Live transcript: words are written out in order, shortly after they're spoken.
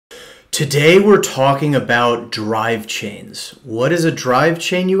Today we're talking about drive chains. What is a drive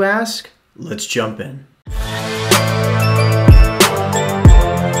chain, you ask? Let's jump in.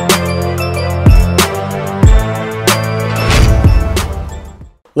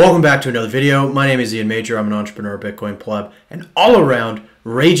 Welcome back to another video. My name is Ian Major. I'm an entrepreneur, Bitcoin pleb, and all-around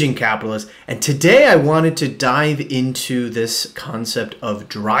raging capitalist. And today I wanted to dive into this concept of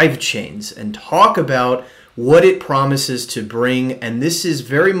drive chains and talk about what it promises to bring. And this is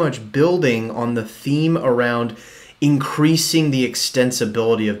very much building on the theme around increasing the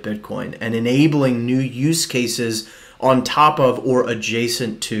extensibility of Bitcoin and enabling new use cases on top of or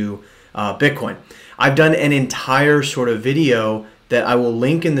adjacent to Bitcoin. I've done an entire sort of video that I will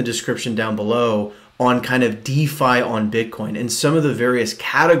link in the description down below on kind of DeFi on Bitcoin and some of the various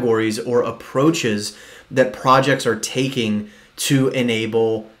categories or approaches that projects are taking to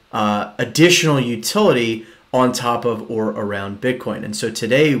enable additional utility on top of or around Bitcoin. And so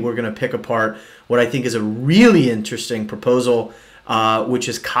today we're going to pick apart what I think is a really interesting proposal, which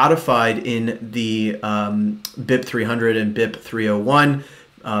is codified in the BIP 300 and BIP 301.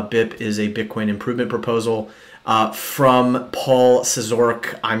 BIP is a Bitcoin improvement proposal from Paul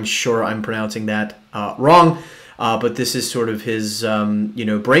Szorc. I'm sure I'm pronouncing that wrong, but this is sort of his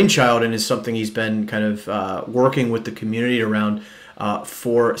brainchild and is something he's been kind of working with the community around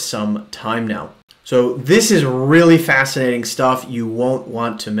for some time now. So this is really fascinating stuff. You won't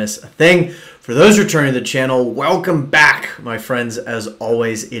want to miss a thing. For those returning to the channel, welcome back, my friends. As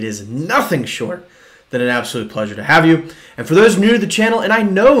always, it is nothing short than an absolute pleasure to have you. And for those new to the channel, and I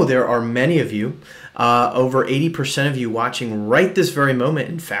know there are many of you, over 80% of you watching right this very moment,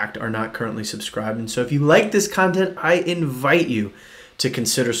 in fact, are not currently subscribed. And so if you like this content, I invite you to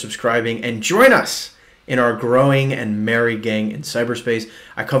consider subscribing and join us in our growing and merry gang in cyberspace.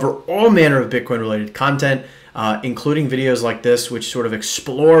 I cover all manner of Bitcoin-related content, including videos like this, which sort of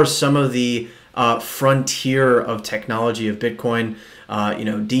explore some of the frontier of technology of Bitcoin,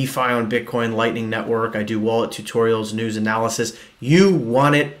 DeFi on Bitcoin, Lightning Network. I do wallet tutorials, news analysis. You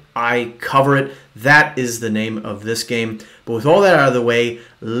want it, I cover it. That is the name of this game. But with all that out of the way,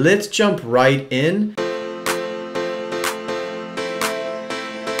 let's jump right in.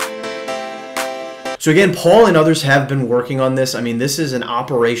 So again, Paul and others have been working on this. I mean, this is an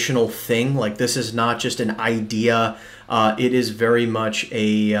operational thing. Like, this is not just an idea. It is very much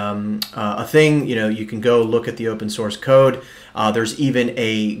a thing. You can go look at the open source code. There's even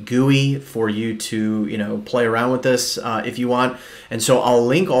a GUI for you to, play around with this if you want. And so I'll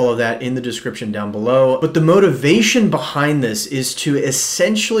link all of that in the description down below. But the motivation behind this is to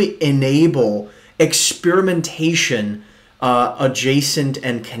essentially enable experimentation adjacent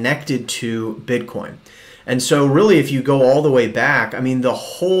and connected to Bitcoin. And so really, if you go all the way back, I mean, the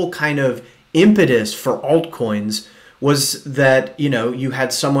whole kind of impetus for altcoins was that, you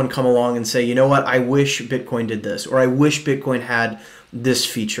had someone come along and say, you know what, I wish Bitcoin did this, or I wish Bitcoin had this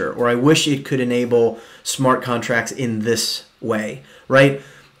feature, or I wish it could enable smart contracts in this way, right?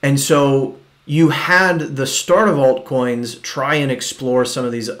 And so you had the start of altcoins try and explore some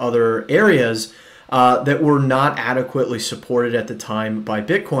of these other areas that were not adequately supported at the time by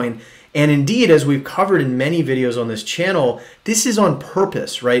Bitcoin. And indeed, as we've covered in many videos on this channel, this is on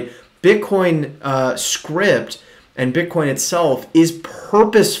purpose, right? Bitcoin script and Bitcoin itself is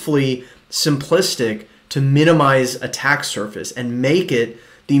purposefully simplistic to minimize attack surface and make it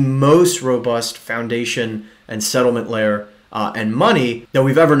the most robust foundation and settlement layer and money that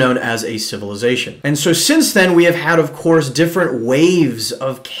we've ever known as a civilization. And so since then, we have had, of course, different waves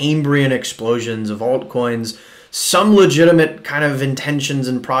of Cambrian explosions of altcoins, some legitimate kind of intentions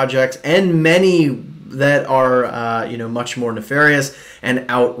and projects, and many that are, much more nefarious and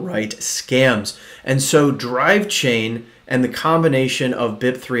outright scams. And so drive chain and the combination of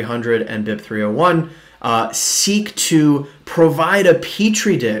BIP 300 and BIP 301 seek to provide a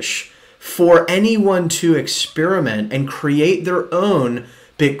petri dish for anyone to experiment and create their own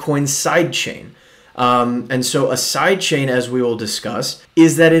Bitcoin sidechain. And so a sidechain, as we will discuss,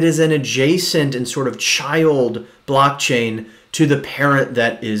 is that it is an adjacent and sort of child blockchain to the parent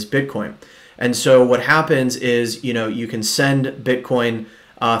that is Bitcoin. And so what happens is, you can send Bitcoin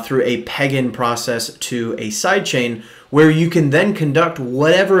through a peg-in process to a sidechain where you can then conduct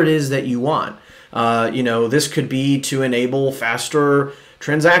whatever it is that you want. This could be to enable faster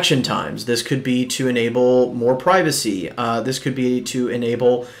transaction times. This could be to enable more privacy. This could be to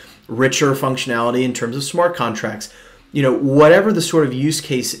enable richer functionality in terms of smart contracts. Whatever the sort of use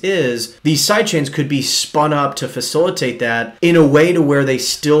case is, these sidechains could be spun up to facilitate that in a way to where they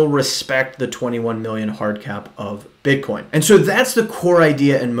still respect the 21 million hard cap of Bitcoin. And so that's the core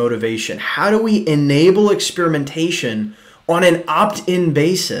idea and motivation. How do we enable experimentation on an opt-in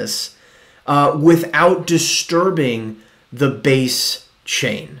basis without disturbing the base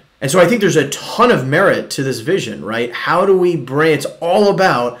chain. And so I think there's a ton of merit to this vision, right? How do we bring, it's all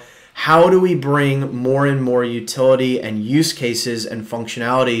about how do we bring more and more utility and use cases and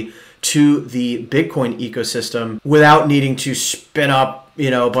functionality to the Bitcoin ecosystem without needing to spin up,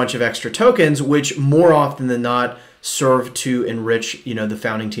 a bunch of extra tokens, which more often than not serve to enrich, the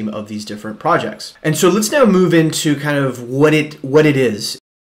founding team of these different projects. And so let's now move into kind of what it is.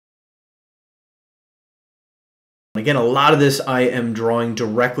 Again, a lot of this I am drawing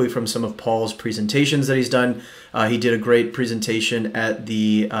directly from some of Paul's presentations that he's done. He did a great presentation at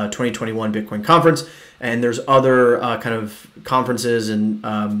the 2021 Bitcoin conference, and there's other kind of conferences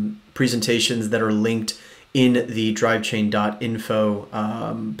and presentations that are linked in the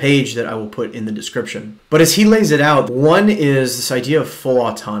drivechain.info page that I will put in the description. But as he lays it out, one is this idea of full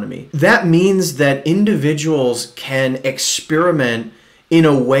autonomy. That means that individuals can experiment in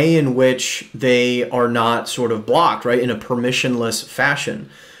a way in which they are not sort of blocked, right, in a permissionless fashion.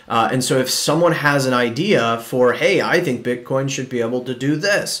 And so if someone has an idea for, hey, I think Bitcoin should be able to do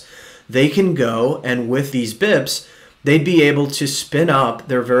this, they can go and with these BIPs, they'd be able to spin up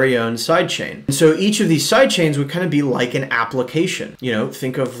their very own sidechain. And so each of these sidechains would kind of be like an application,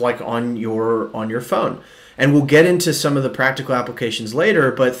 think of like on your phone. And we'll get into some of the practical applications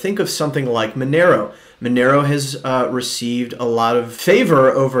later, but think of something like Monero. Monero has received a lot of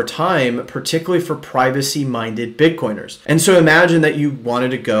favor over time, particularly for privacy-minded Bitcoiners. And so imagine that you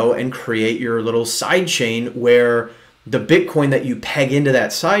wanted to go and create your little sidechain where the Bitcoin that you peg into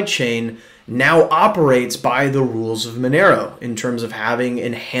that sidechain now operates by the rules of Monero in terms of having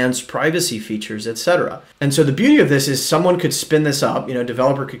enhanced privacy features, etc. And so the beauty of this is someone could spin this up, a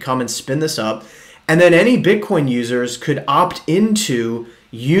developer could come and spin this up, and then any Bitcoin users could opt into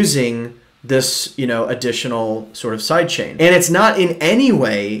using this, additional sort of sidechain. And it's not in any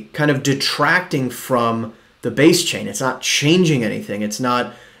way kind of detracting from the base chain. It's not changing anything. It's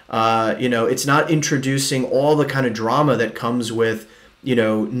not, it's not introducing all the kind of drama that comes with,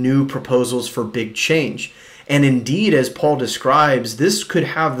 new proposals for big change. And indeed, as Paul describes, this could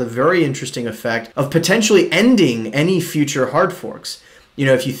have the very interesting effect of potentially ending any future hard forks.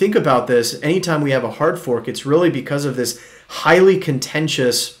 If you think about this, anytime we have a hard fork, it's really because of this highly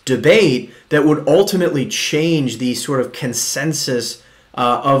contentious debate that would ultimately change the sort of consensus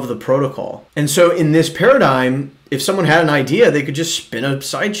of the protocol. And so in this paradigm, if someone had an idea, they could just spin a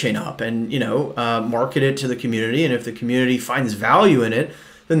sidechain up and, market it to the community. And if the community finds value in it,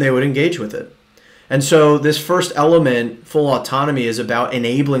 then they would engage with it. And so this first element, full autonomy, is about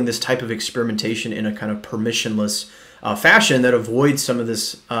enabling this type of experimentation in a kind of permissionless fashion that avoids some of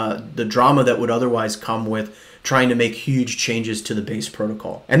this, the drama that would otherwise come with trying to make huge changes to the base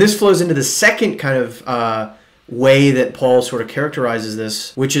protocol. And this flows into the second kind of way that Paul sort of characterizes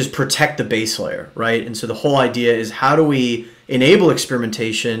this, which is protect the base layer, right? And so the whole idea is how do we enable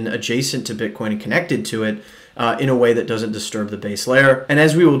experimentation adjacent to Bitcoin and connected to it in a way that doesn't disturb the base layer. And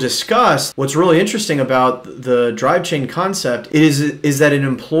as we will discuss, what's really interesting about the drive chain concept is that it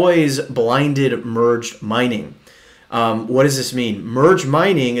employs blinded merged mining. What does this mean? Merge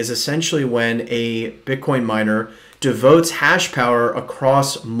mining is essentially when a Bitcoin miner devotes hash power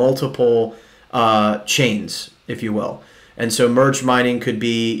across multiple chains, if you will. And so merge mining could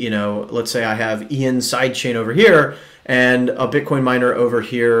be, let's say I have Ian's sidechain over here and a Bitcoin miner over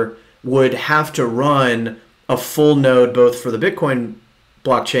here would have to run a full node both for the Bitcoin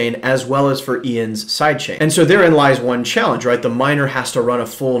blockchain as well as for Ian's sidechain. And so therein lies one challenge, right? The miner has to run a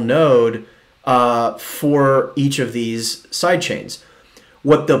full node for each of these sidechains.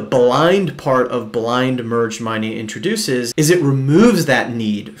 What the blind part of blind merged mining introduces is it removes that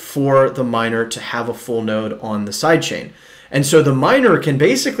need for the miner to have a full node on the sidechain. And so the miner can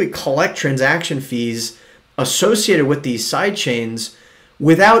basically collect transaction fees associated with these sidechains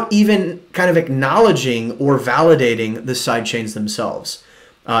without even kind of acknowledging or validating the sidechains themselves.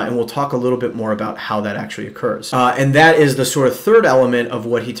 And we'll talk a little bit more about how that actually occurs. And that is the sort of third element of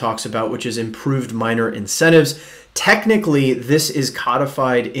what he talks about, which is improved miner incentives. Technically, this is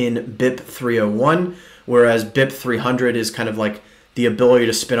codified in BIP 301, whereas BIP 300 is kind of like the ability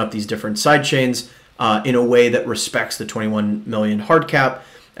to spin up these different sidechains in a way that respects the 21 million hard cap.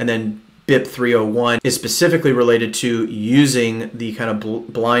 And then BIP 301 is specifically related to using the kind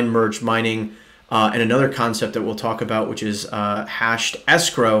of blind merge mining and another concept that we'll talk about, which is hashed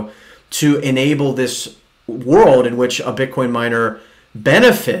escrow, to enable this world in which a Bitcoin miner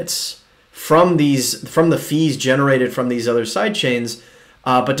benefits from the fees generated from these other sidechains,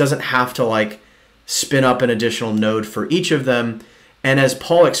 but doesn't have to like spin up an additional node for each of them. And as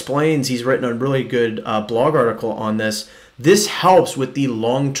Paul explains, he's written a really good blog article on this. this helps with the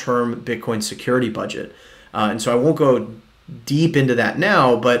long-term Bitcoin security budget. And so I won't go deep into that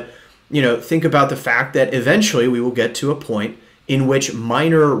now, but think about the fact that eventually we will get to a point in which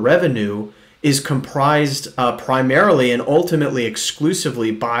miner revenue is comprised primarily and ultimately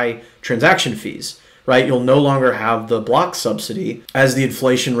exclusively by transaction fees, right? You'll no longer have the block subsidy as the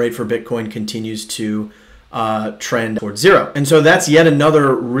inflation rate for Bitcoin continues to trend towards zero. And so that's yet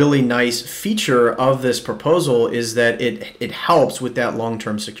another really nice feature of this proposal, is that it helps with that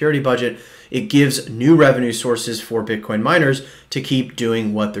long-term security budget. It gives new revenue sources for Bitcoin miners to keep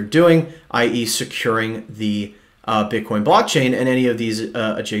doing what they're doing, i.e. securing the Bitcoin blockchain and any of these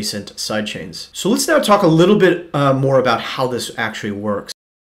adjacent sidechains. So let's now talk a little bit more about how this actually works.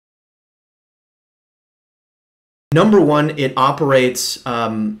 Number one, it operates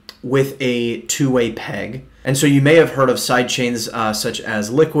with a two-way peg. And so you may have heard of sidechains such as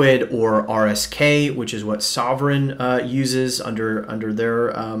Liquid or RSK, which is what Sovereign uses under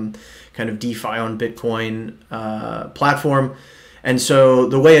their kind of DeFi on Bitcoin platform. And so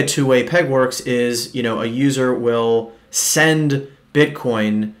the way a two-way peg works is, a user will send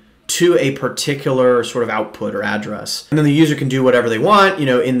Bitcoin to a particular sort of output or address. And then the user can do whatever they want,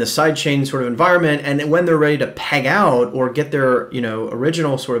 in the sidechain sort of environment. And when they're ready to peg out or get their,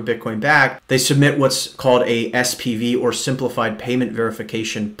 original sort of Bitcoin back, they submit what's called a SPV, or simplified payment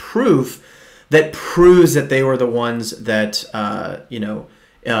verification proof, that proves that they were the ones that,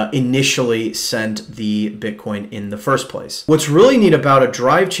 initially sent the Bitcoin in the first place. What's really neat about a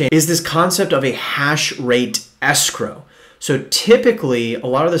Drivechain is this concept of a hash rate escrow. So typically, a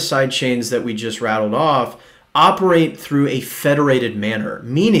lot of the sidechains that we just rattled off operate through a federated manner,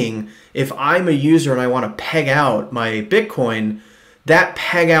 meaning if I'm a user and I want to peg out my Bitcoin, that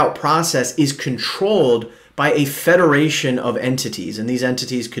peg out process is controlled by a federation of entities. And these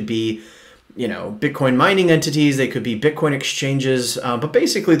entities could be Bitcoin mining entities, they could be Bitcoin exchanges, but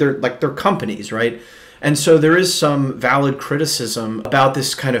basically they're companies, right? And so there is some valid criticism about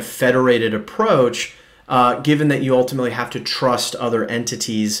this kind of federated approach, given that you ultimately have to trust other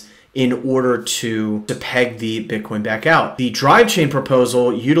entities in order to peg the Bitcoin back out. The Drivechain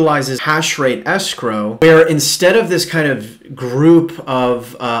proposal utilizes hash rate escrow, where instead of this kind of group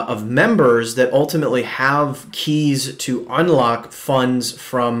of members that ultimately have keys to unlock funds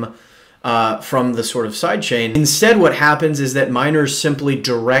from the sort of sidechain, instead what happens is that miners simply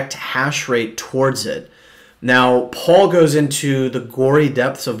direct hash rate towards it. Now, Paul goes into the gory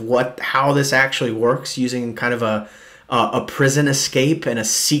depths of how this actually works, using kind of a prison escape and a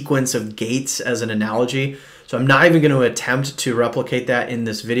sequence of gates as an analogy. So I'm not even going to attempt to replicate that in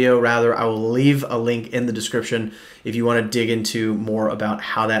this video. Rather, I will leave a link in the description if you want to dig into more about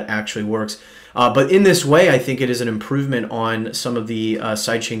how that actually works. But in this way, I think it is an improvement on some of the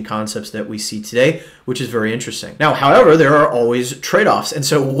sidechain concepts that we see today, which is very interesting. Now, however, there are always trade-offs. And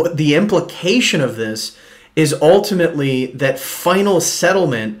so the implication of this is ultimately that final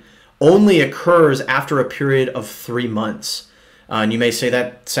settlement only occurs after a period of 3 months. And you may say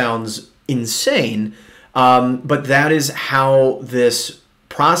that sounds insane, but that is how this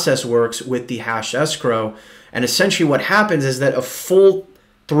process works with the hash escrow. And essentially what happens is that a full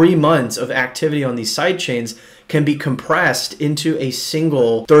 3 months of activity on these sidechains can be compressed into a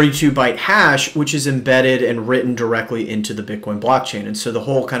single 32-byte hash, which is embedded and written directly into the Bitcoin blockchain. And so the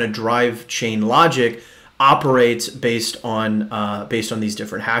whole kind of Drivechain logic operates based on these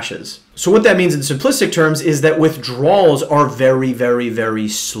different hashes. So what that means in simplistic terms is that withdrawals are very, very, very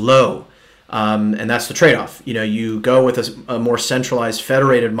slow. And that's the trade-off. You go with a more centralized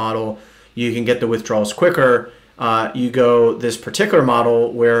federated model, you can get the withdrawals quicker. You go this particular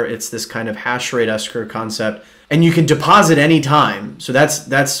model where it's this kind of hash rate escrow concept, and you can deposit anytime. So that's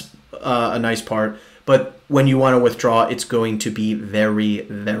a nice part. But when you want to withdraw, it's going to be very,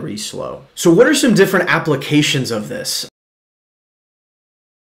 very slow. So what are some different applications of this?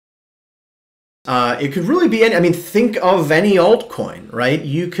 It could really be think of any altcoin, right?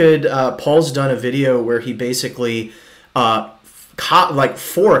 You could, Paul's done a video where he basically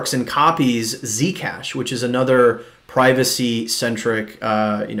forks and copies Zcash, which is another privacy-centric,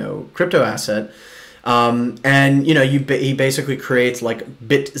 crypto asset. And he basically creates like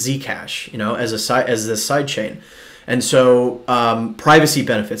BitZcash, as this side chain. And so privacy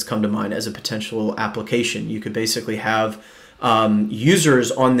benefits come to mind as a potential application. You could basically have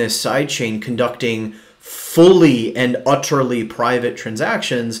users on this sidechain conducting fully and utterly private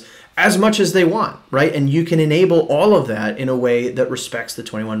transactions as much as they want, right? And you can enable all of that in a way that respects the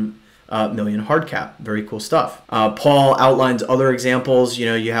 21 million hard cap. Very cool stuff. Paul outlines other examples.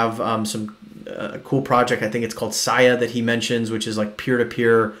 You have some cool project, I think it's called Saya, that he mentions, which is like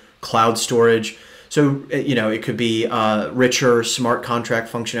peer-to-peer cloud storage. So, you know, it could be richer smart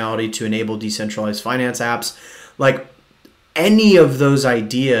contract functionality to enable decentralized finance apps. Like, any of those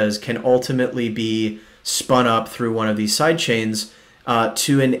ideas can ultimately be spun up through one of these sidechains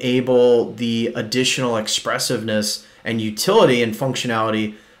to enable the additional expressiveness and utility and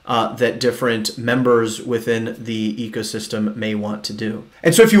functionality that different members within the ecosystem may want to do.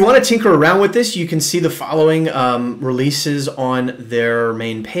 And so if you want to tinker around with this, you can see the following releases on their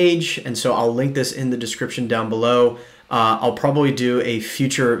main page. And so I'll link this in the description down below. I'll probably do a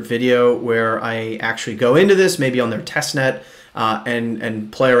future video where I actually go into this, maybe on their testnet,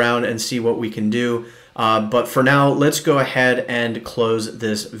 and play around and see what we can do. But for now, let's go ahead and close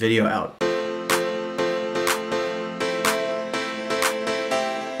this video out.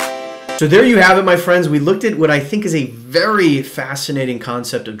 So there you have it, my friends. We looked at what I think is a very fascinating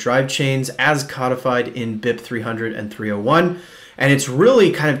concept of drive chains as codified in BIP 300 and 301. And it's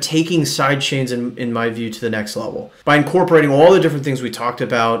really kind of taking sidechains, in my view, to the next level by incorporating all the different things we talked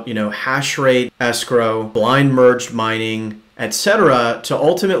about, you know, hash rate, escrow, blind merged mining, etc., to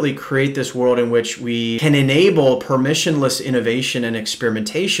ultimately create this world in which we can enable permissionless innovation and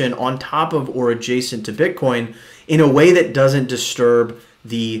experimentation on top of or adjacent to Bitcoin in a way that doesn't disturb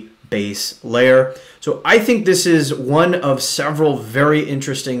the base layer. So I think this is one of several very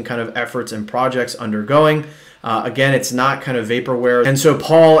interesting kind of efforts and projects undergoing. Again, it's not kind of vaporware. And so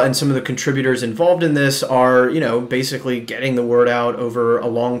Paul and some of the contributors involved in this are, you know, basically getting the word out over a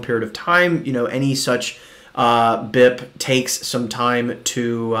long period of time. You know, any such BIP takes some time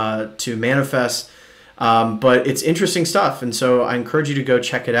to manifest, but it's interesting stuff. And so I encourage you to go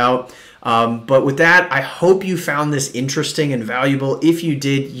check it out. But with that, I hope you found this interesting and valuable. If you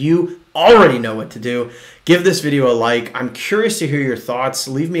did, you already know what to do. Give this video a like. I'm curious to hear your thoughts.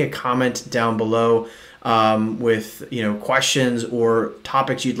 Leave me a comment down below with, you know, questions or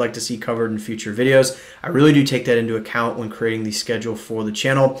topics you'd like to see covered in future videos. I really do take that into account when creating the schedule for the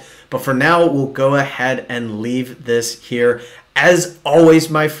channel. But for now, we'll go ahead and leave this here. As always,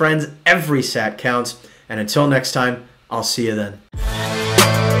 my friends, every sat counts. And until next time, I'll see you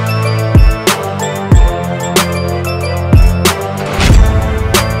then.